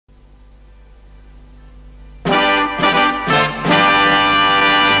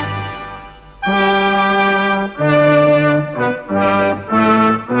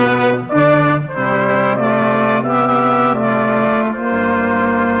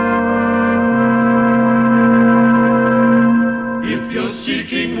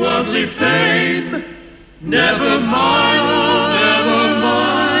worldly fame. Never mind, never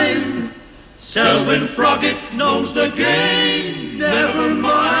mind. Selwyn Froggitt knows the game. Never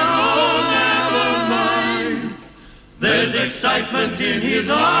mind, oh, never mind. There's excitement in his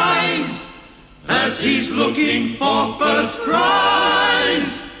eyes as he's looking for first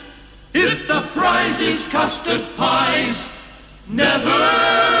prize. If the prize is custard pies, never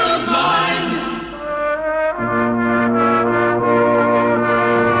mind.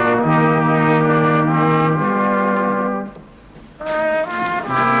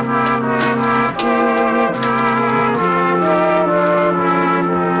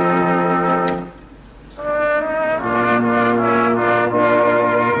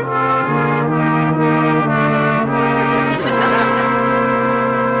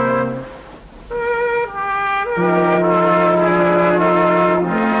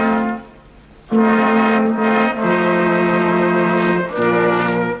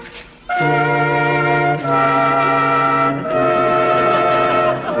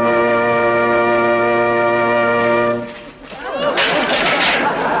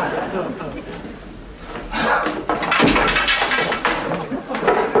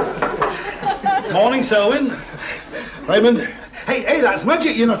 Morning, Selwyn. Raymond. Hey, that's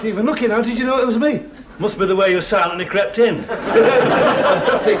magic. You're not even looking. How did you know it was me? Must be the way you silently crept in.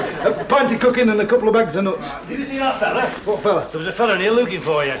 Fantastic. A pint of cooking and a couple of bags of nuts. Did you see that fella? What fella? There was a fella in here looking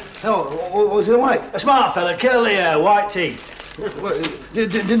for you. Oh, what was he like? A smart fella, curly hair, white teeth.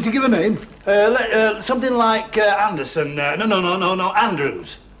 Didn't he give a name? Something like Anderson. No,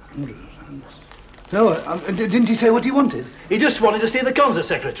 Andrews. Andrews. No, didn't he say what he wanted? He just wanted to see the concert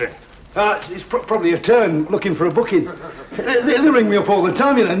secretary. It's probably a turn looking for a booking. They ring me up all the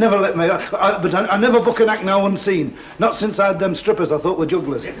time, you know, never let me. But I never book an act now unseen. Not since I had them strippers I thought were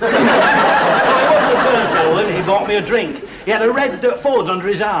jugglers. Well, it wasn't a turn, Selwyn. He bought me a drink. He had a red Ford under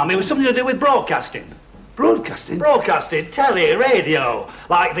his arm. It was something to do with broadcasting. Broadcasting? Broadcasting, telly, radio,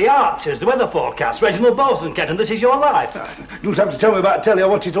 like the Archers, the weather forecast, Reginald Bosanquet, and This Is Your Life. You don't have to tell me about telly, I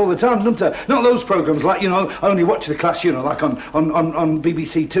watch it all the time, don't I? Not those programmes like, you know, I only watch The Clash, you know, like on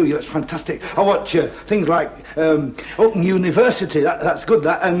BBC Two, you know, it's fantastic. I watch things like Open University, that's good,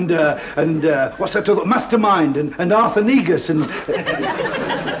 that, and what's that other, Mastermind, and Arthur Negus, and...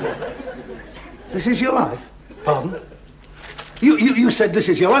 This Is Your Life? Pardon? You said This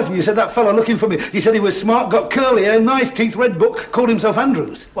Is Your Life, and you said that fella looking for me. You said he was smart, got curly hair, nice teeth, red book, called himself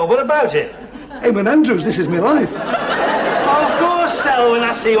Andrews. Well, what about it? Hey, man, Andrews, this is my life. Oh, of course, Selwyn,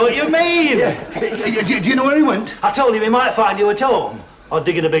 I see what you mean. Yeah. Do you know where he went? I told him he might find you at home. Or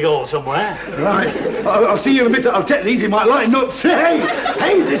digging a big hole somewhere. Right. I'll see you in a bit. I'll take these, he might like nuts. Hey,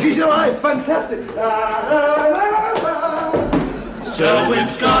 This Is Your Life, fantastic.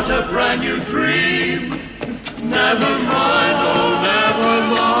 Selwyn's got a brand new dream. Never mind, oh, never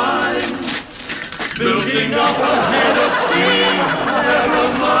mind. Building up a head of steam. Never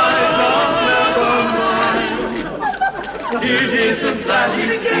mind, oh, never mind. It isn't that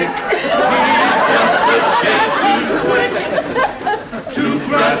he's thick. He's just a shade too quick to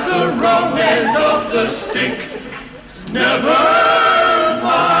grab the wrong end of the stick. Never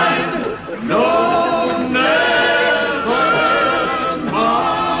mind, no, never.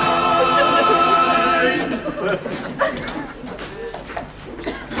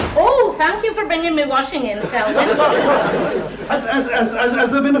 Oh, thank you for bringing me washing in, Selwyn. Has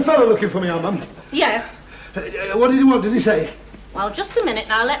there been a fellow looking for me, Mum? Yes. What did he want? Did he say? Well, just a minute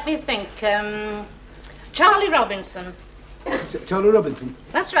now, let me think. Charlie Robinson. Charlie Robinson?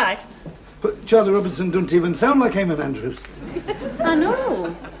 That's right. But Charlie Robinson don't even sound like Eamon Andrews. I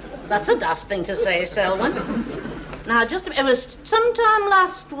know. That's a daft thing to say, Selwyn. Now, it was sometime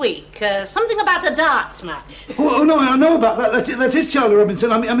last week, something about a darts match. Oh, no, I know about that. That is Charlie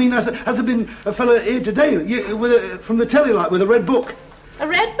Robinson. I mean, has there been a fella here today from the telly, like, with a red book? A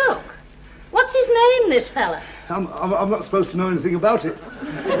red book? What's his name, this fella? I'm not supposed to know anything about it.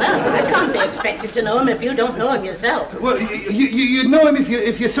 Well, I can't be expected to know him if you don't know him yourself. Well, you'd know him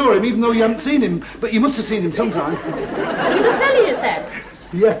if you saw him, even though you haven't seen him. But you must have seen him sometime. From the telly, you said?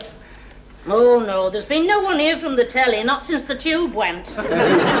 Yeah. Oh, no, there's been no one here from the telly, not since the tube went.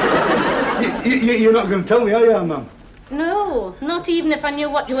 You're not going to tell me, are you, Mum? No, not even if I knew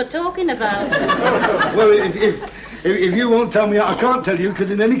what you were talking about. Well, if you won't tell me, I can't tell you,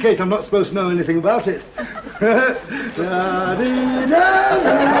 because in any case, I'm not supposed to know anything about it.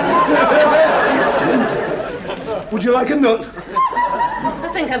 Would you like a nut? I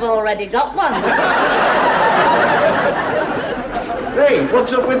think I've already got one. Hey,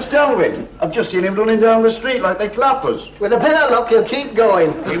 what's up with Selwyn? I've just seen him running down the street like they clappers. With a bit of luck, he'll keep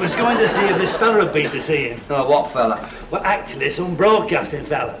going. He was going to see if this fella had been to see him. Oh, what fella? Well, actually, some broadcasting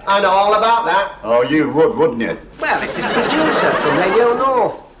fella. I know all about that. Oh, you would, wouldn't you? Well, it's his producer from Radio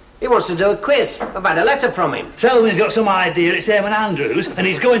North. He wants to do a quiz. I've had a letter from him. Selwyn's got some idea it's Eamon Andrews, and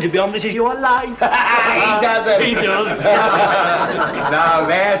he's going to be on This Is Your Life. He doesn't. He does. Now,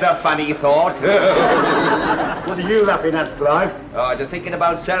 there's a funny thought. What are you laughing at, Clive? Oh, just thinking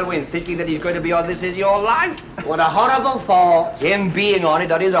about Selwyn, thinking that he's going to be on This Is Your Life. What a horrible thought. Him being on it,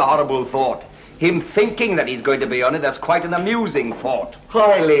 that is a horrible thought. Him thinking that he's going to be on it, that's quite an amusing thought.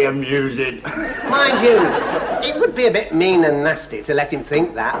 Highly amusing. Mind you, it would be a bit mean and nasty to let him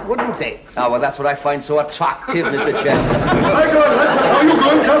think that, wouldn't it? Oh, well, that's what I find so attractive, Mr. Chairman. How you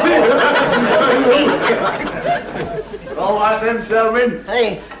going, Tuffy? All right then, Selwyn.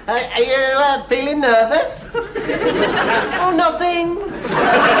 Hey, are you feeling nervous? Oh, nothing.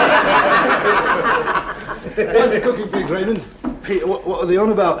 Plenty of cooking, please, Raymond. Hey, what are they on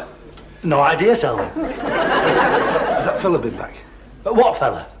about? No idea, Selwyn. Has that fella been back? But what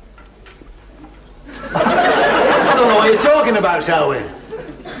fella? I don't know what you're talking about, Selwyn.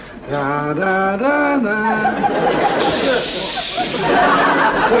 Da, da, da, da.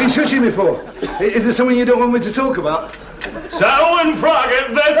 What are you shushing me for? Is there something you don't want me to talk about? Selwyn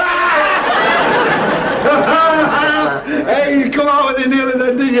Froggitt, Hey, you come out with it nearly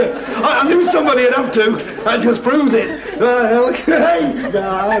then, did you? I knew somebody would have to. That just proves it. I was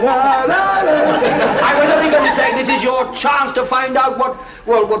only going to say this is your chance to find out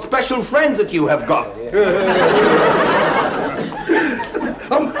what special friends that you have got.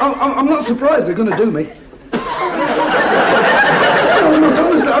 I'm not surprised they're going to do me. No, not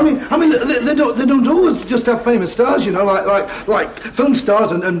honestly. I mean, they don't always just have famous stars, you know, like film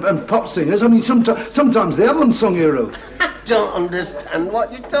stars and pop singers. I mean, sometimes they have unsung heroes. I don't understand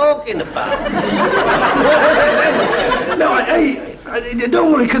what you're talking about. No, hey,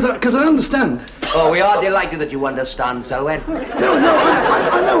 don't worry, because I understand. Oh, we are delighted that you understand, Selwyn. No,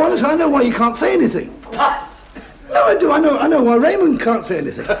 I know, honestly, I know why you can't say anything. No, I do. I know why Raymond can't say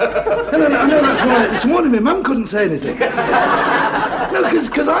anything. And I know that's why this morning my mum couldn't say anything. No,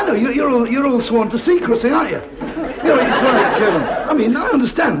 because I know you're all sworn to secrecy, aren't you? You know, it's like I mean, I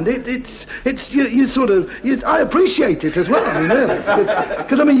understand. It's you sort of. I appreciate it as well. I mean, really,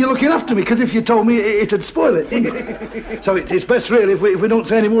 because I mean, you're looking after me. Because if you told me, it'd spoil it, wouldn't it? So it's best really if we don't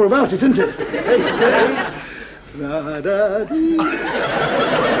say any more about it, isn't it?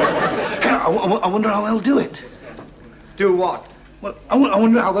 I wonder how they'll do it. Do what? Well, I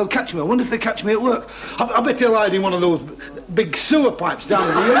wonder how they'll catch me. I wonder if they catch me at work. I bet they'll hide in one of those big sewer pipes down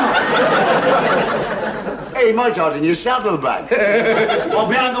in the yard. Hey, he might hide in your saddlebag. Or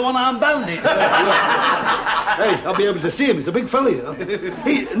behind the one I'm banding. Hey, I'll be able to see him. He's a big fella, you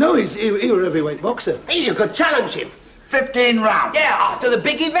know. He was a heavyweight boxer. Hey, you could challenge him. 15 rounds. Yeah, after the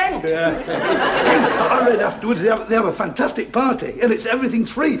big event. Yeah. Hey, I read afterwards they have a fantastic party, and everything's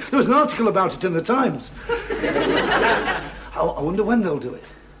free. There was an article about it in the Times. I wonder when they'll do it.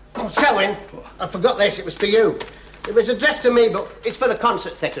 Oh, Selwyn, I forgot this. It was for you. It was addressed to me, but it's for the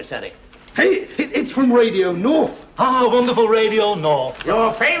concert secretary. Hey, it's from Radio North. Ah, wonderful Radio North.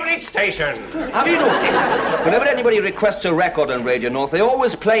 Your favourite station. Have you noticed? Whenever anybody requests a record on Radio North, they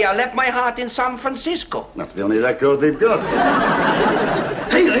always play I Left My Heart in San Francisco. That's the only record they've got.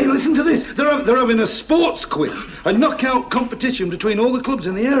 Hey, listen to this. They're having a sports quiz, a knockout competition between all the clubs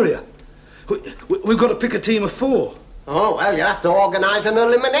in the area. We've got to pick a team of 4. Oh, well, you have to organise an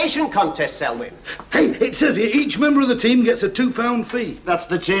elimination contest, Selwyn. Hey, it says here each member of the team gets a £2 fee. That's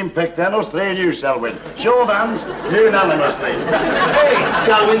the team pick then, us 3 and you, Selwyn. Show of hands, unanimously. Hey,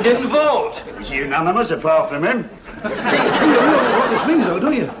 Selwyn didn't vote. It was unanimous apart from him. Hey, you realise what this means, though,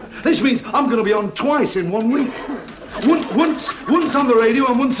 don't you? This means I'm going to be on twice in 1 week. Once on the radio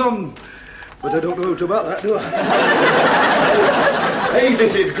and once on... But I don't know much about that, do I? Hey,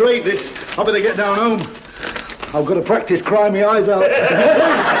 this is great, this. I better get down home. I've got to practice crying my eyes out.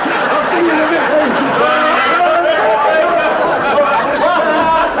 I'll see you in a bit.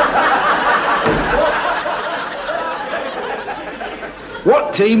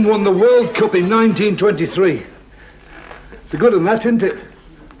 What team won the World Cup in 1923? It's a good one, that, isn't it?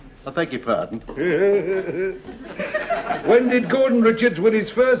 I beg your pardon. When did Gordon Richards win his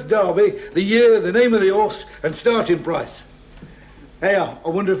first derby, the year, the name of the horse, and starting price? Hey, I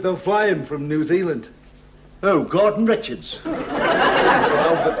wonder if they'll fly him from New Zealand. Oh, Gordon Richards.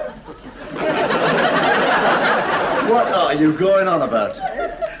 What are you going on about?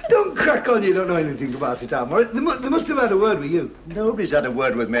 Don't crack on, you don't know anything about it, Almore. They must have had a word with you. Nobody's had a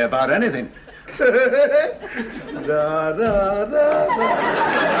word with me about anything. Da, da, da, da.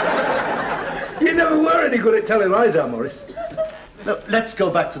 You never were any good at telling lies, Morris. Look, let's go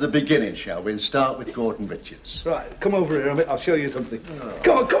back to the beginning, shall we, and start with Gordon Richards. Right, come over here a bit, I'll show you something. Oh.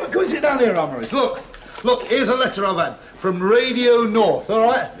 Come on, sit down here, Morris. Look, here's a letter I've had from Radio North, all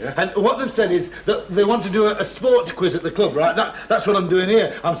right? Yeah. And what they've said is that they want to do a sports quiz at the club, right? That's what I'm doing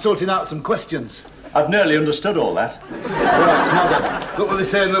here. I'm sorting out some questions. I've nearly understood all that. Right, now then, look what they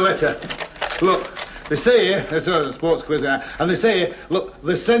say in the letter. Look, they say here, there's a sports quiz here, and they say here, look,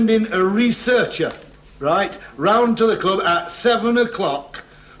 they're sending a researcher, right, round to the club at 7 o'clock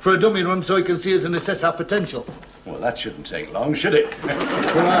for a dummy run so he can see us and assess our potential. Well, that shouldn't take long, should it?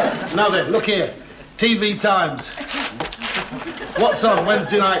 Right, now then, look here. TV Times. What's on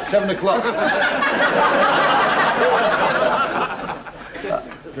Wednesday night, 7 o'clock?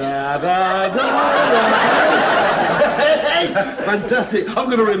 Da, da, da, da. Hey, fantastic. I'm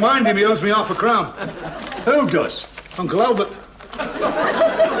going to remind him he owes me £0.50. Who does? Uncle Albert.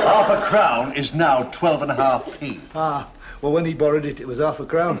 £0.50 is now 12.5p. Ah, well, when he borrowed it, it was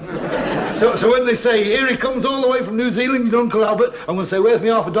 £0.50. So when they say, here he comes all the way from New Zealand, you know, Uncle Albert, I'm going to say, where's me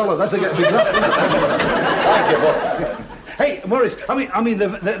 $0.50? That's a get a big laugh. I give up. Hey, Morris, I mean,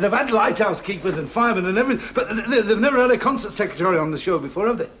 they've had lighthouse keepers and firemen and everything, but they've never had a concert secretary on the show before,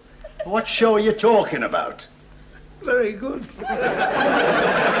 have they? What show are you talking about? Very good.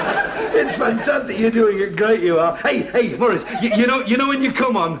 It's fantastic. You're doing it great, you are. Hey, Morris, you know when you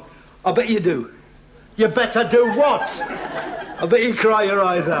come on, I bet you do. You better do what? I bet you cry your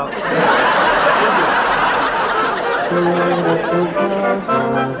eyes out.